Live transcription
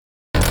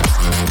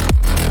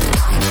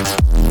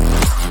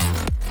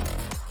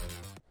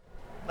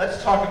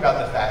let's talk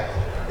about the fact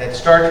that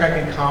Star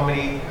Trek and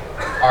comedy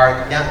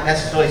are not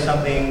necessarily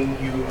something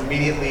you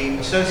immediately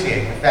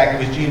associate. In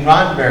fact, it was Gene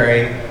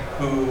Roddenberry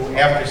who,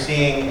 after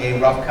seeing a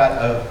rough cut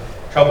of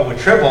Trouble with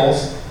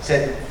Tribbles,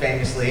 said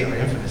famously or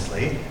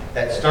infamously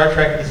that Star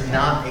Trek is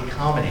not a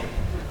comedy.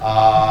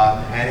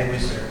 And it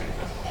was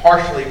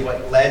partially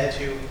what led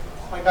to,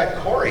 oh my God,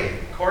 Corey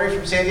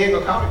from San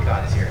Diego Comic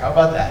Con is here. How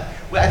about that?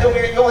 Well, I thought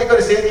you only go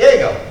to San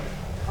Diego.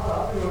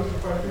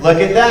 Look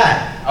at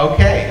that.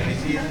 Okay, you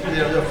see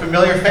a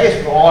familiar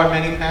face from all our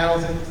many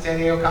panels in San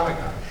Diego Comic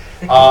Con.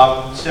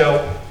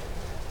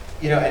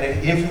 And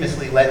it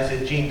infamously led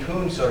to Gene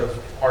Kuhn sort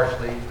of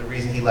partially the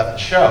reason he left the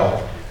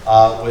show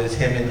was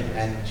him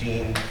and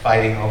Gene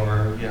fighting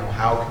over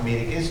how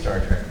comedic is Star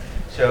Trek.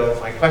 So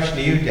my question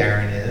to you,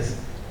 Darren, is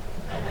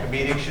how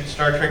comedic should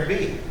Star Trek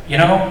be?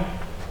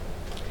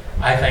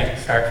 I think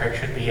Star Trek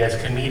should be as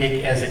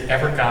comedic as it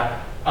ever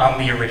got on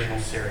the original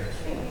series.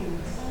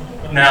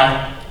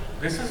 Now,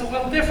 this is a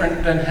little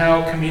different than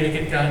how comedic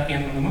it got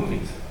in the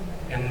movies,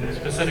 and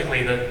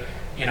specifically the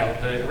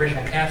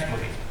original cast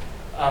movies.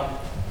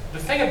 The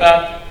thing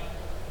about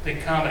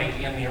the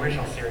comedy in the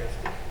original series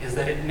is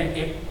that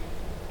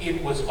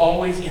it was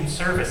always in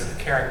service of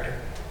the character,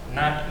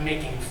 not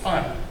making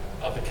fun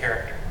of the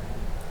character.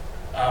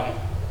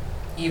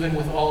 Even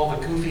with all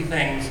the goofy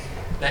things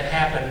that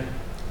happen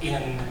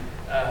in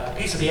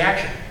Piece of the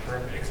Action,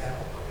 for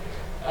example.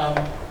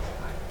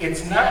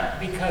 It's not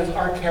because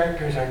our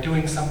characters are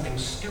doing something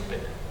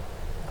stupid.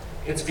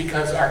 It's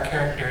because our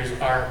characters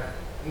are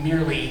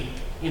merely,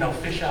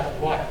 fish out of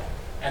water.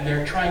 And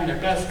they're trying their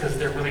best because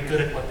they're really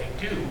good at what they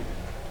do.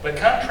 But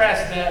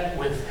contrast that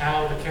with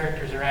how the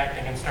characters are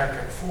acting in Star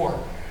Trek 4,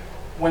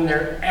 when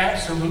they're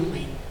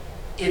absolutely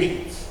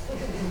idiots.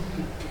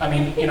 I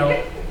mean,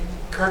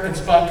 Kirk and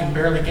Spock can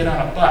barely get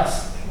on a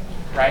bus,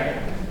 right?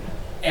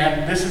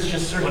 And this is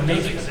just sort of What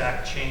does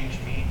exact change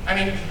mean? I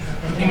mean,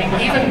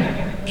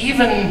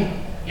 even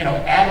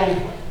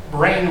addled,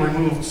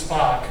 brain-removed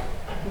Spock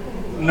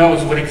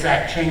knows what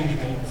exact change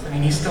means. I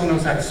mean, he still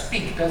knows how to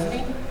speak, doesn't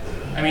he?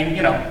 I mean,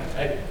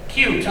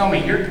 Q, tell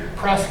me, you're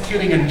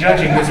prosecuting and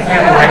judging this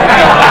panel right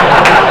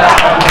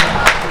now.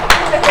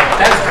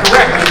 That's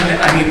correct, isn't it?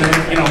 I mean,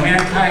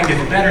 mankind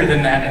is better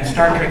than that, and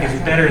Star Trek is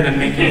better than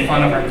making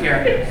fun of our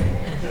characters.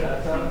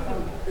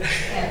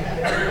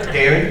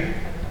 David?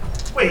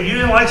 Wait, you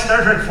didn't like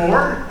Star Trek 4? Is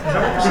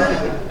that what you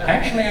said?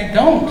 Actually, I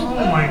don't.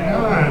 Oh my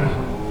God.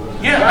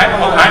 Yeah,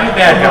 I'm the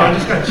bad guy. I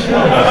just got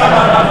chills.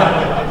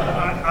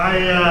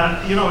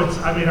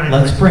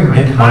 Let's bring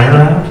Nick Meyer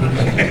out.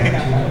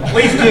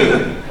 Please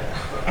do.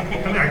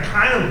 I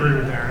kind of agree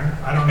with Aaron.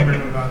 I don't agree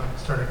about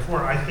Star Trek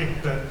 4. I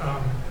think that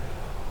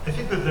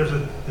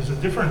there's a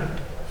different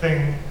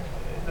thing.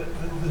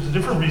 There's a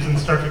different reason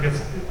Star Trek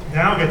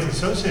gets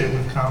associated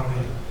with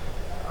comedy,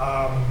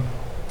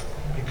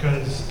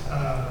 because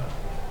a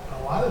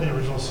lot of the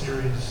original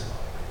series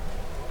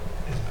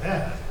is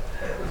bad.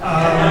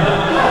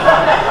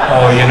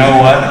 Oh, you know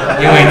what?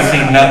 You ain't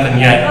seen nothing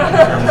yet in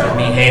terms of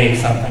me hating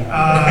something.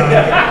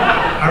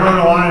 I wrote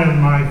a line in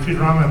my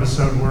Futurama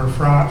episode where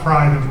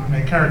Fry, the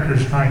main character,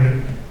 is trying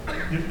to.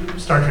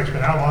 Star Trek's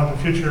been outlawed in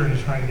the future, and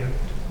he's trying to get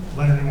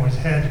Leonard Nimoy's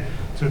head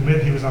to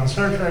admit he was on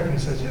Star Trek, and he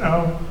says,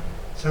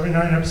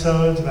 79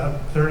 episodes,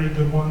 about 30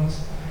 good ones,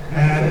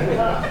 and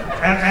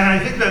I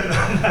think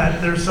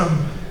that there's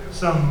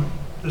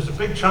there's a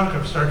big chunk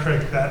of Star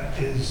Trek that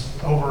is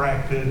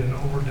overacted and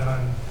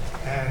overdone,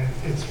 and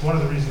it's one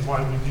of the reasons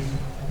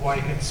why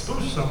it gets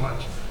spoofed so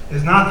much.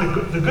 Is not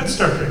the good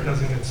Star Trek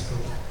doesn't get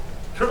spoofed.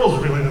 Tribbles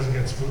really doesn't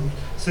get spoofed.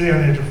 City on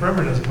the Edge of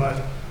Forever does,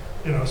 but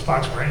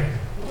Spock's brain.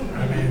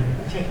 I mean,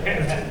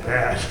 it's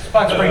bad.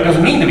 Spock's brain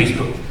doesn't mean to be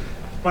spoofed.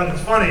 But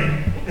it's funny.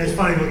 It's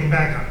funny looking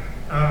back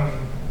on it.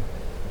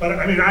 But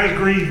I mean, I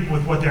agree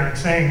with what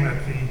Darren's saying that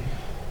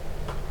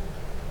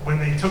when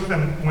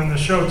the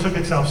show took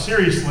itself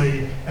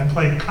seriously and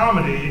played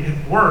comedy, it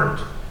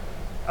worked.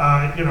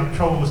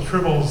 Trouble with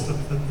Tribbles.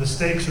 The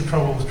stakes of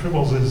Trouble with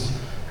Tribbles is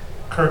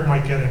Kirk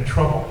might get in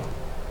trouble,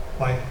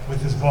 like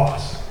with his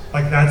boss.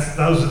 Like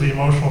those are the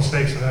emotional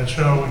stakes of that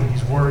show, and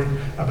he's worried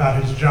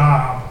about his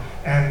job,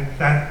 and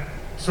that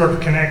sort of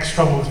connects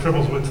Trouble with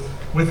Tribbles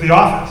with The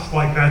Office.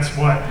 Like that's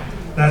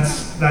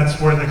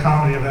where the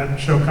comedy of that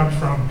show comes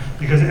from,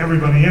 because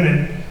everybody in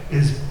it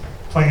is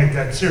playing it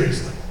dead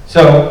seriously.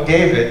 So,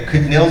 David,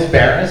 could Nils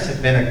Barris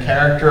have been a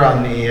character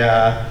on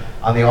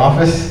The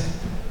Office?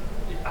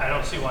 I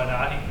don't see why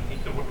not. He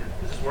could work.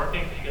 Is this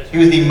working? He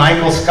was the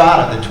Michael Scott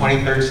of the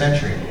 23rd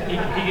century. He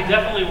could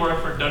definitely work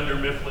for Dunder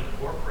Mifflin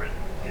Corporate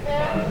if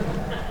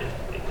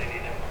they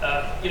need him.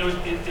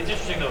 It's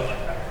interesting though,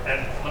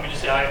 and let me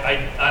just say,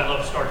 I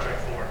love Star Trek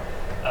 4.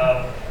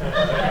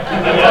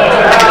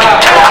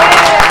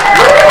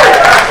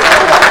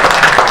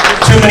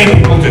 Too many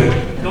people do.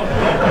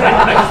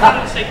 I just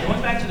wanted to say,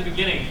 going back to the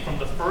beginning, from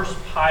the first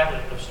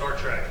pilot of Star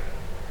Trek,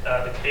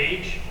 The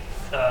Cage,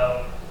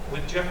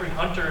 with Jeffrey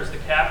Hunter as the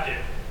captain,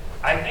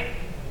 I think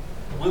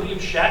William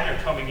Shatner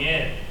coming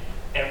in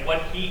and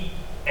what he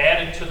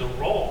added to the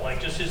role, like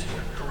just his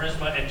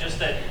charisma and just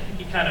that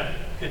he kind of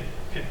could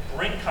could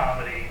bring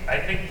comedy, I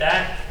think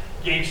that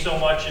gave so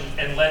much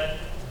and let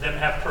them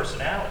have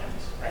personalities.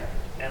 Right.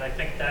 And I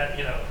think that,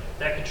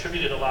 that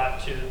contributed a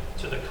lot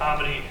to the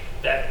comedy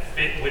that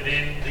fit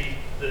within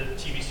the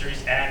TV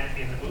series and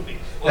in the movie.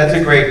 That's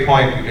a great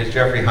point, because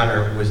Jeffrey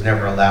Hunter was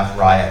never a laugh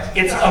riot.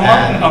 It's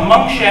And-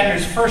 among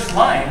Shatner's first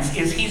lines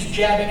is he's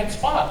jabbing at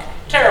Spock.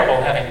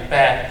 Terrible having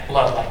bad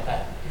blood like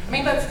that. I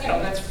mean,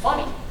 that's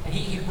funny. And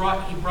he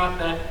brought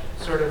that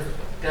sort of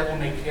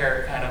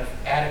devil-may-care kind of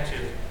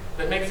attitude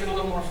that makes it a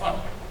little more fun.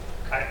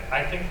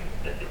 I think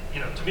that,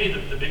 to me,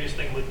 the biggest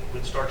thing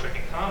with Star Trek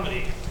and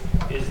comedy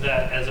is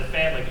that as a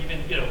fan, like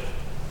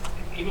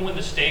even when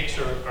the stakes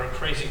are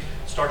crazy,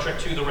 Star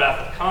Trek II, The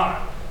Wrath of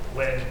Khan,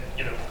 when,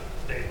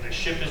 the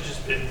ship has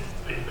just been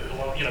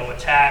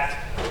attacked,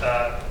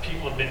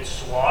 people have been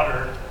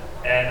slaughtered,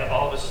 and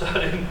all of a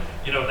sudden,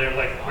 they're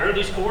like, where are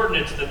these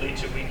coordinates that lead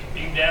to? We can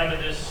beam down to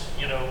this,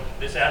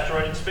 this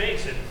asteroid in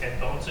space. And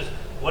Bones says,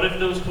 what if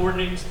those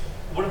coordinates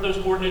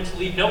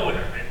lead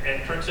nowhere?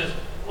 And Kirk says,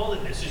 well,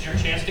 then this is your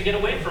chance to get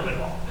away from it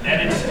all.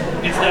 And it's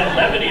that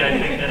levity, I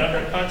think, that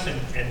undercuts and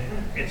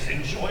it's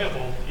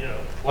enjoyable,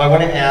 Well, I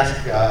want to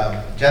ask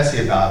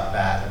Jesse about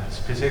that,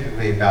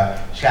 specifically about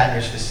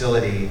Shatner's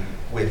facility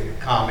with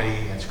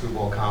comedy and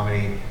screwball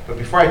comedy. But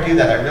before I do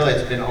that, I realize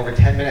it's been over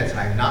 10 minutes and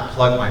I've not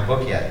plugged my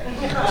book yet.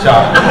 So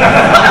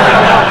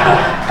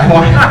I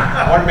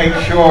want to make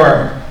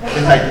sure,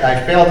 since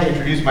I failed to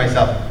introduce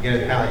myself at the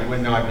beginning of the panel, you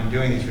wouldn't know I've been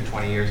doing these for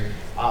 20 years.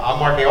 I'm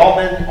Mark A.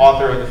 Altman,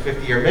 author of The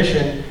 50-Year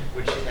Mission,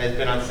 which has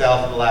been on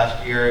sale for the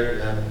last year.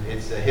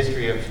 It's a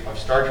history of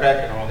Star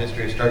Trek, an oral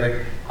history of Star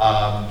Trek.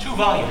 2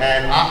 volumes.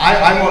 And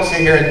I won't sit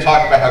here and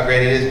talk about how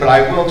great it is, but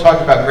I will talk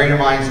about greater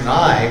minds than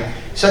I,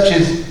 such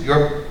as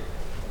your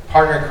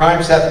partner in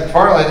crime, Seth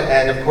MacFarlane,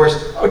 and of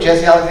course,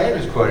 Jesse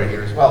Alexander's quoted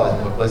here as well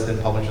as book listed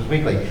in Publishers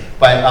Weekly.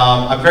 But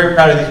I'm very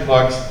proud of these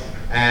books,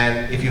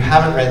 and if you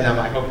haven't read them,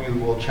 I hope you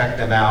will check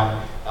them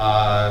out.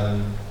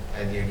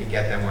 And you can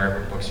get them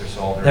wherever books are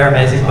sold. They're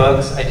amazing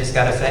books. I just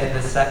gotta say,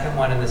 the second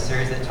one in the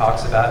series that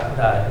talks about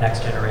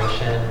Next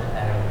Generation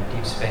and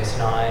Deep Space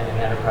Nine and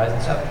Enterprise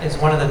and stuff is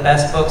one of the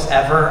best books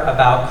ever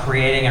about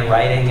creating and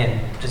writing and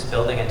just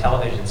building a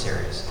television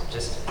series.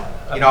 Just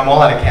I'm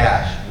all out of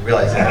cash. You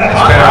realize that? I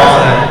spent it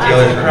all in the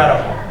dealer's it's room.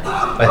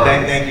 incredible.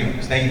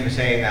 But thank you for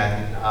saying that.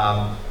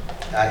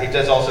 And, it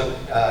does also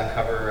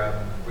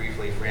cover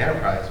briefly Free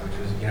Enterprise, which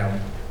was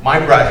my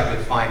brush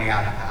with finding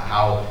out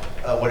how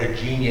what a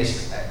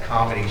genius at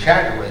comedy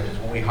Shatner was. Because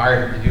when we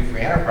hired him to do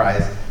Free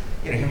Enterprise,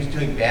 he was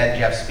doing bad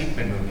Jeff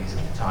Speakman movies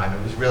at the time.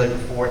 It was really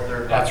before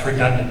That's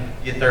redundant.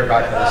 Third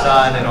Rock from the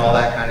Sun and all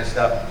that kind of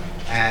stuff.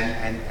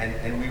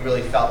 And we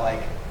really felt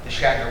like the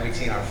Shatner we'd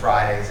seen on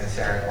Fridays and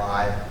Saturday Night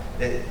Live,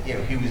 that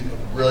he was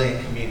a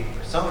brilliant comedic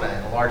persona,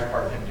 and a large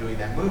part of him doing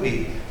that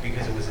movie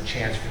because it was a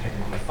chance for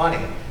him to be funny.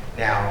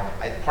 Now,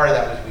 part of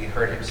that was we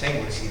heard him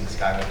sing "Lucy in the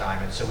Sky with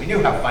Diamonds," so we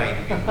knew how funny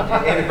he could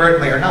be,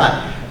 inadvertently or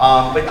not.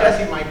 But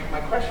Jesse,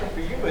 my question for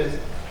you is,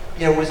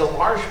 was a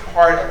large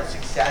part of the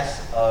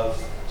success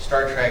of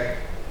Star Trek,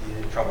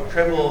 Trouble with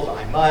Tribbles,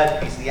 I'm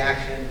Mud, Piece of the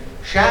Action,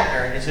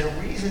 Shatner, and is it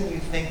a reason you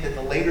think that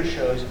the later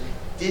shows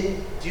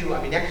didn't do?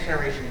 I mean, Next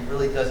Generation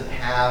really doesn't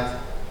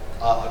have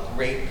a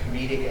great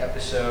comedic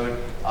episode.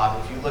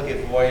 If you look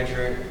at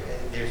Voyager,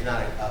 there's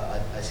not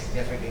a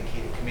significant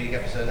comedic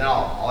episode. And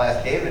I'll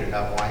ask David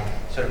about why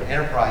sort of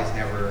Enterprise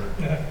never,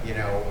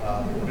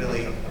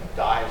 really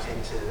dives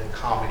into the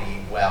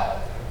comedy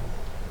well.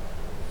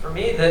 For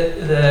me,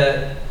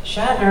 the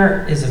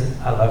Shatner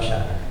I love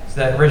Shatner.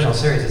 The original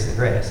series is the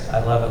greatest.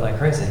 I love it like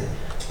crazy.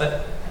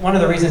 But one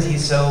of the reasons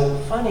he's so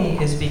funny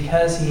is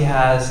because he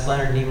has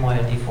Leonard Nimoy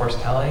and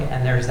DeForest Kelley,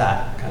 and there's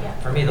that,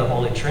 for me, the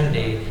holy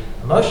trinity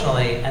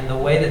emotionally, and the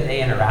way that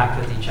they interact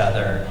with each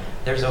other.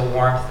 There's a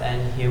warmth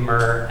and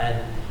humor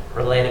and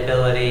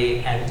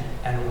relatability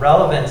and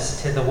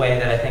relevance to the way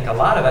that I think a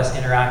lot of us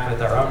interact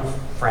with our own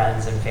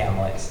friends and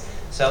families.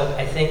 So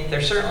I think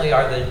there certainly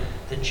are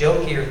the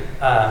jokier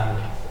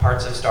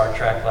parts of Star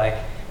Trek, like,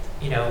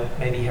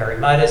 maybe Harry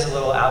Mudd is a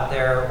little out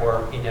there,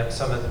 or,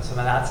 some of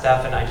that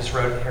stuff, and I just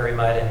wrote Harry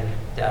Mudd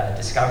in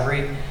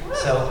Discovery,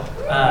 so,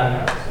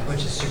 which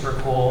is super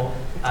cool.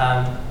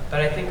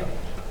 But I think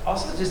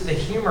also just the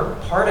humor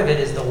part of it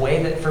is the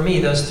way that, for me,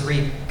 those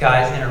 3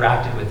 guys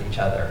interacted with each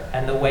other,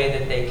 and the way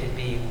that they could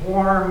be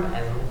warm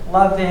and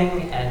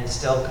loving and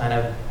still kind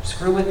of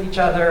screw with each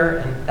other,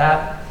 and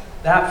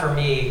that for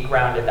me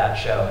grounded that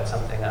show in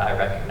something that I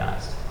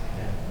recognized.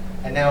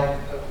 Yeah. And now,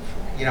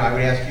 I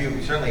would ask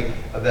you certainly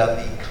about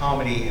the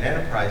comedy and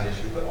Enterprise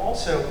issue, but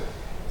also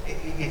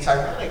it's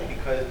ironic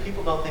because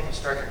people don't think of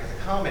Star Trek as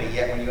a comedy,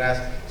 yet when you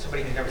ask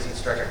somebody who's never seen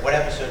Star Trek, what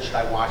episode should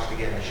I watch to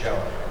get in the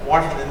show? More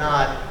often than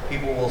not,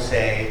 people will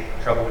say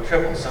Trouble with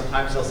Tribbles.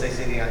 Sometimes they'll say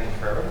City on Onion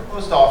Forever, but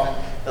most often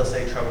they'll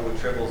say Trouble with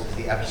Tribbles is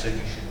the episode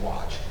you should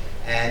watch.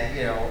 And,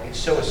 it's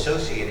so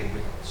associated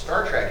with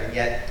Star Trek, and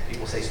yet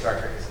people say Star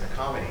Trek isn't a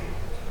comedy.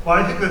 Well,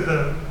 I think that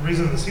the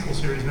reason the sequel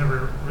series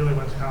never really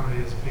went to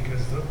comedy is because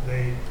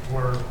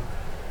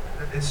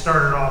it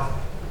started off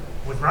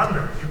with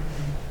Roddenberry,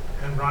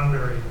 and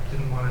Roddenberry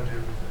didn't want to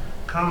do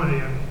comedy,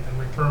 and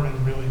Rick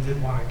Berman really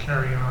did want to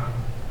carry on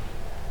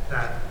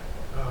that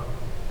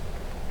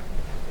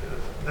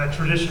that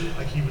tradition.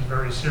 Like, he was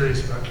very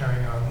serious about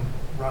carrying on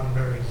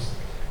Roddenberry's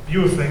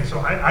view of things. So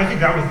I think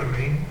that was the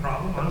main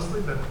problem,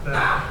 honestly,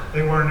 that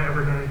they weren't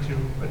ever going to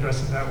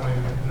address it that way.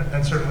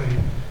 And certainly,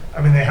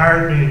 I mean, they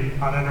hired me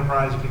on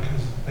Enterprise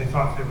because they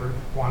thought they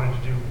wanted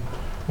to do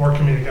more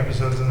comedic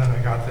episodes, and then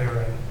I got there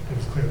and it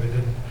was clear they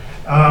didn't.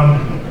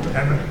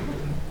 And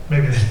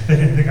maybe they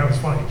didn't think I was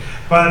funny.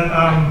 But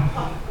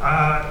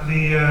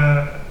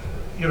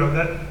you know,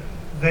 that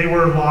they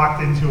were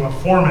locked into a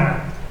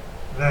format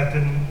that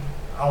didn't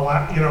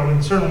allow, you know,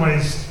 in certain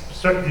ways,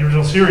 the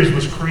original series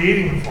was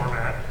creating the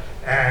format,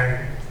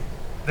 and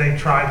they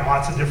tried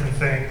lots of different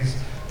things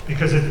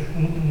because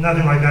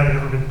nothing like that had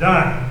ever been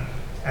done.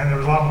 And there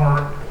was a lot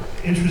more,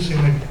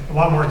 interestingly, a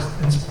lot more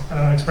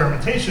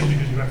experimentation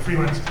because you had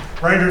freelance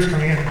writers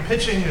coming in and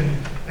pitching,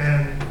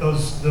 and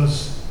those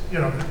you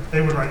know,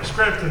 they would write a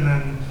script, and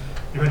then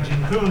you had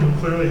Gene Kuhn, who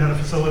clearly had a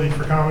facility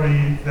for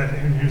comedy, that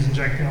he was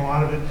injecting a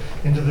lot of it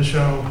into the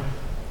show.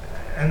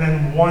 And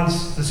then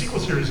once the sequel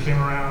series came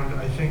around,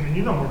 I think, and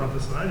you know more about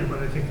this than I do,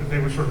 but I think that they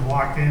were sort of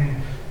locked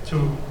in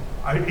to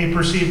a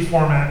perceived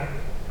format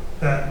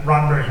that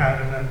Roddenberry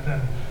had, and that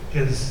then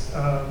his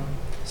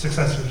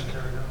successors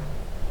carried on.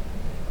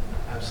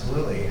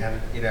 Absolutely,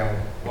 and you know,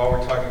 while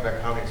we're talking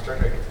about comedy and Star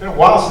Trek, it's been a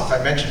while since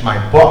I mentioned my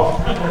book.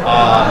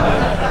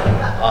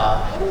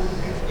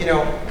 You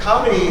know,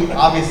 comedy,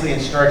 obviously in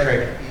Star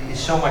Trek, is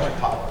so much a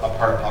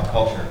part of pop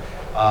culture.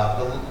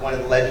 One of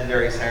the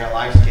legendary Saturday Night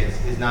Live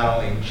skits is not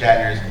only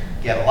Shatner's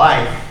 "Get a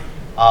Life,"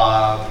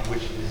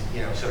 which is,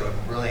 you know, sort of a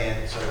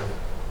brilliant sort of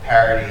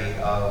parody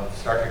of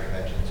Star Trek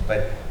conventions,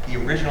 but the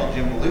original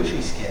Jim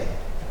Belushi skit.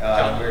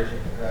 The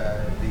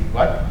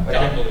what?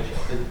 John Belushi.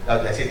 Did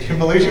I say Jim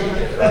Belushi?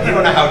 You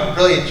don't know how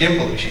brilliant Jim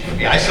Belushi could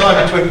be. I saw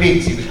him in Twin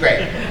Peaks. He was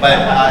great.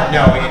 But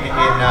no, in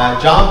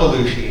John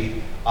Belushi,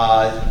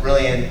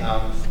 brilliant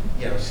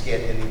you know,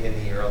 skit in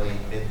the early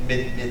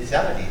mid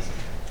 70s.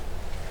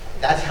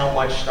 That's how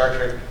much Star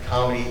Trek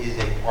comedy is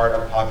a part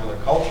of popular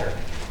culture.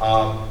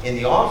 In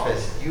The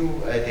Office,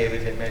 you,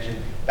 David, had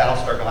mentioned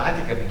Battlestar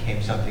Galactica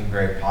became something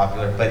very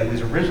popular, but it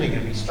was originally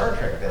going to be Star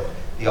Trek that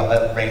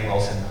Rainn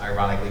Wilson,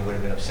 ironically, would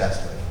have been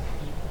obsessed with.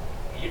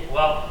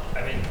 Well,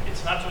 I mean,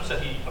 it's not so much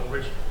that he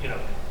you know,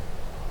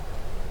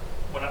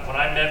 when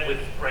I met with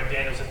Greg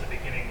Daniels at the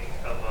beginning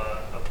of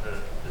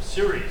the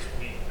series,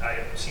 I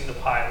had seen the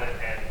pilot,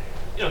 and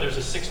you know, there's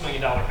a $6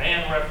 Million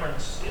Man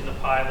reference in the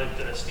pilot.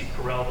 Steve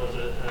Carell does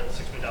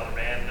a $6 Million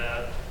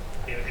Man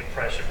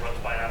impression, runs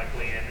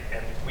bionically,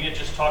 and we had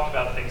just talked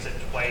about things that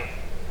Dwight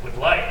would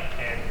like,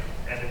 and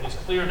it was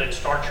clear that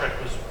Star Trek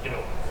was, you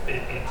know,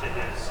 fit into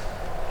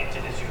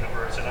his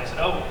universe. And I said,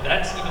 oh,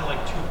 that's even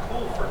like too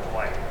cool for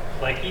Dwight.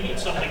 Like, he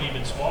needs something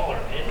even smaller,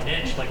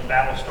 niche, like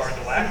Battlestar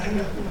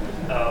Galactica.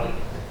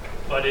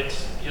 But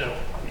it's, you know,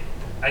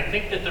 I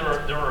think that there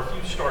are a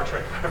few Star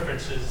Trek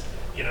references,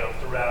 you know,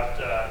 throughout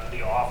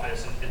The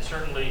Office, and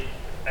certainly,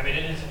 I mean,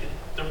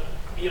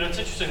 you know, it's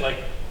interesting.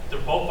 Like,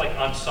 they're both like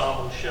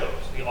ensemble shows.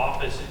 The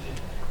Office,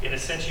 in a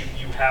sense,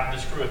 you have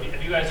this crew.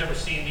 Have you guys ever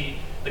seen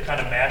the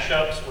kind of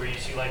mashups where you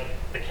see like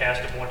the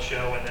cast of one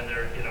show and then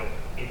they're, you know,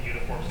 in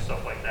uniforms and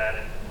stuff like that?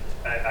 And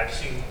I've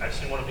seen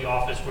one of The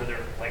Office where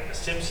they're like the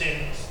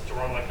Simpsons, to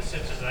run like the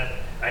Simpsons, and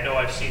I know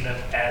I've seen them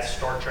as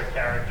Star Trek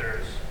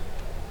characters.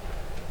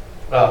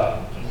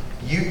 Well,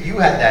 you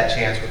had that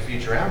chance with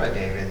Futurama,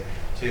 David,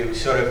 to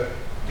sort of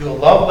do a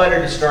love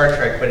letter to Star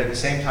Trek, but at the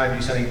same time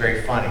do something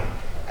very funny.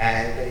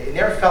 And it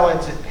never fell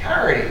into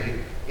parody.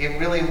 It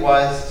really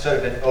was sort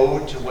of an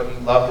ode to what you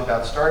loved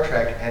about Star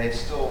Trek, and it's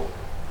still,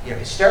 you know,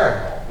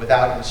 hysterical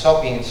without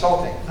being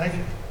insulting. Thank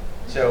you.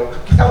 So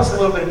tell us a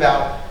little bit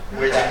about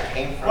where that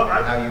came from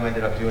and how you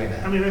ended up doing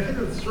that. I mean, I think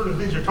the sort of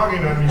things you're talking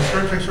about, I mean,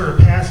 Star Trek sort of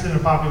passed into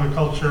popular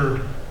culture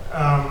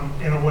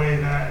in a way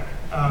that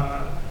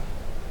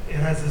it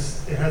has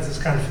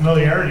this kind of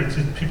familiarity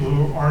to people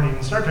who aren't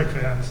even Star Trek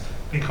fans,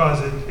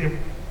 because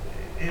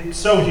it's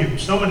so huge.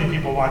 So many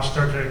people watch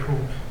Star Trek who,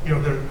 you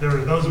know, there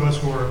are those of us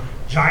who are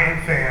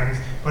giant fans,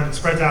 but it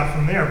spreads out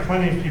from there.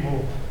 Plenty of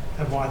people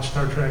have watched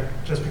Star Trek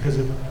just because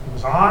it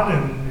was on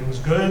and it was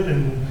good,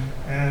 and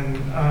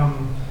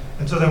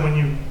so then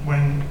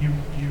when you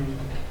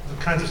the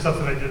kinds of stuff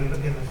that I did in the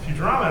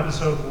Futurama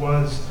episode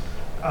was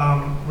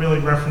really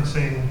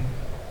referencing,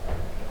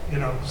 you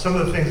know, some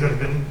of the things that have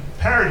been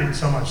parodied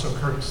so much. So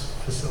Kirk's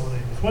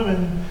facility with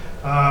women,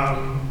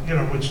 you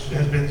know, which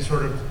has been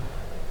sort of,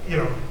 you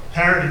know,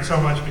 parodied so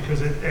much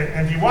because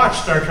and if you watch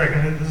Star Trek,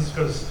 and this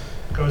goes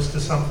to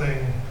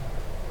something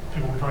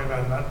people were talking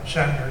about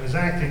Shatner and his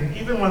acting,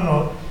 even when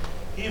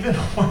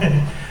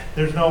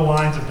there's no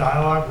lines of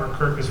dialogue where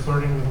Kirk is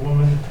flirting with a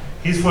woman,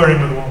 he's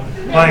flirting with a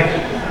woman. Like,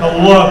 the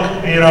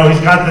look, you know,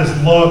 he's got this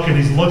look and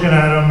he's looking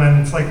at him, and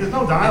it's like, there's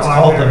no dialogue. It's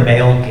called there. the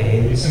male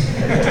gaze.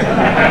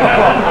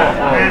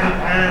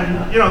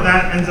 and you know,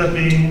 that ends up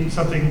being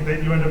something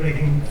that you end up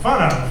making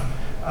fun of,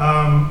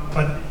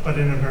 but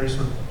in a very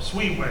sort of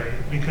sweet way,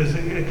 because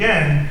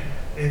again,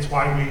 it's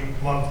why we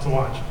love to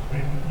watch. I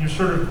mean, you're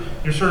sort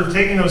of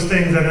taking those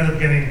things that end up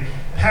getting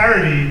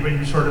parodied, but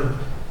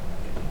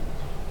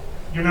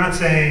you're not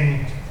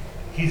saying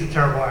he's a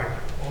terrible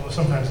actor, although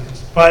sometimes he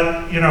is.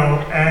 But you know,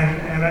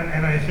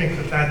 and I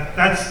think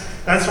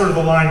that's sort of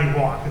the line you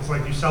walk. It's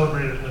like you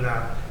celebrate it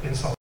without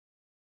insult.